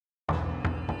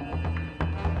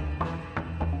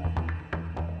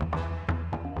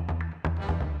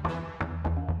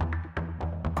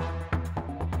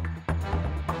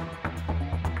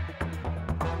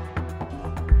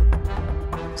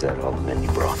Is that all the men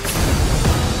you brought?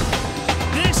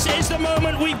 This is the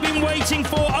moment we've been waiting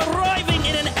for, arriving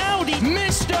in an Audi,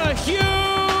 Mr.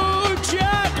 Hugh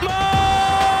Jackman!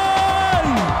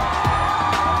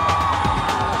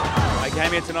 I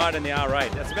came here tonight in the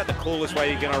R8. That's about the coolest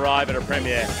way you can arrive at a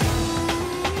premiere.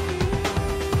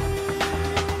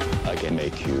 I can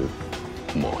make you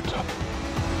mortal.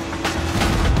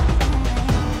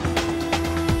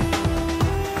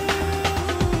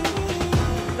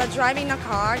 But driving a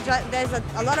car, there's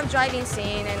a lot of driving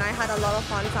scene, and I had a lot of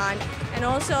fun time. And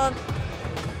also,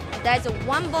 there's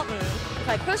one button. If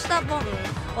I push that button,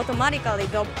 automatically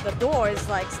the doors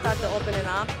like start to opening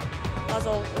up.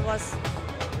 Also, it was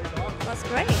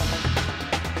great.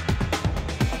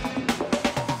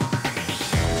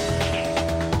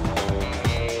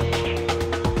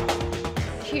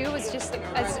 Hugh was just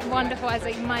as wonderful as I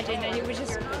imagined, and it was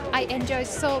just, I enjoyed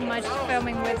so much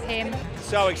filming with him.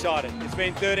 So excited. It's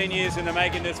been 13 years in the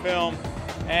making this film,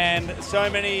 and so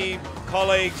many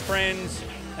colleagues, friends,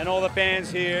 and all the fans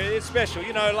here. It's special.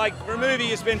 You know, like for a movie,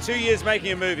 you spend 2 years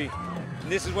making a movie, and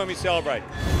this is when we celebrate.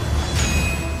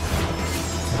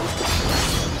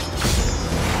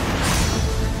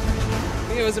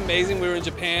 It was amazing. We were in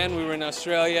Japan, we were in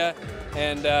Australia,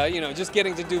 and you know, just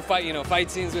getting to do fight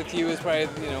scenes with you is probably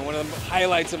one of the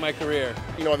highlights of my career.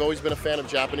 You know, I've always been a fan of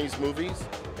Japanese movies,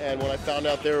 and when I found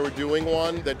out they were doing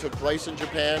one that took place in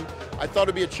Japan, I thought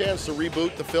it'd be a chance to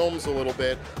reboot the films a little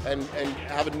bit and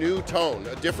have a new tone,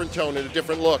 a different tone and a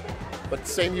different look, but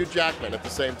same Hugh Jackman at the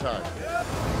same time.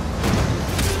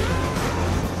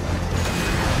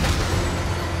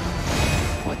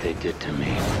 What they did to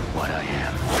me, what I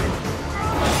am.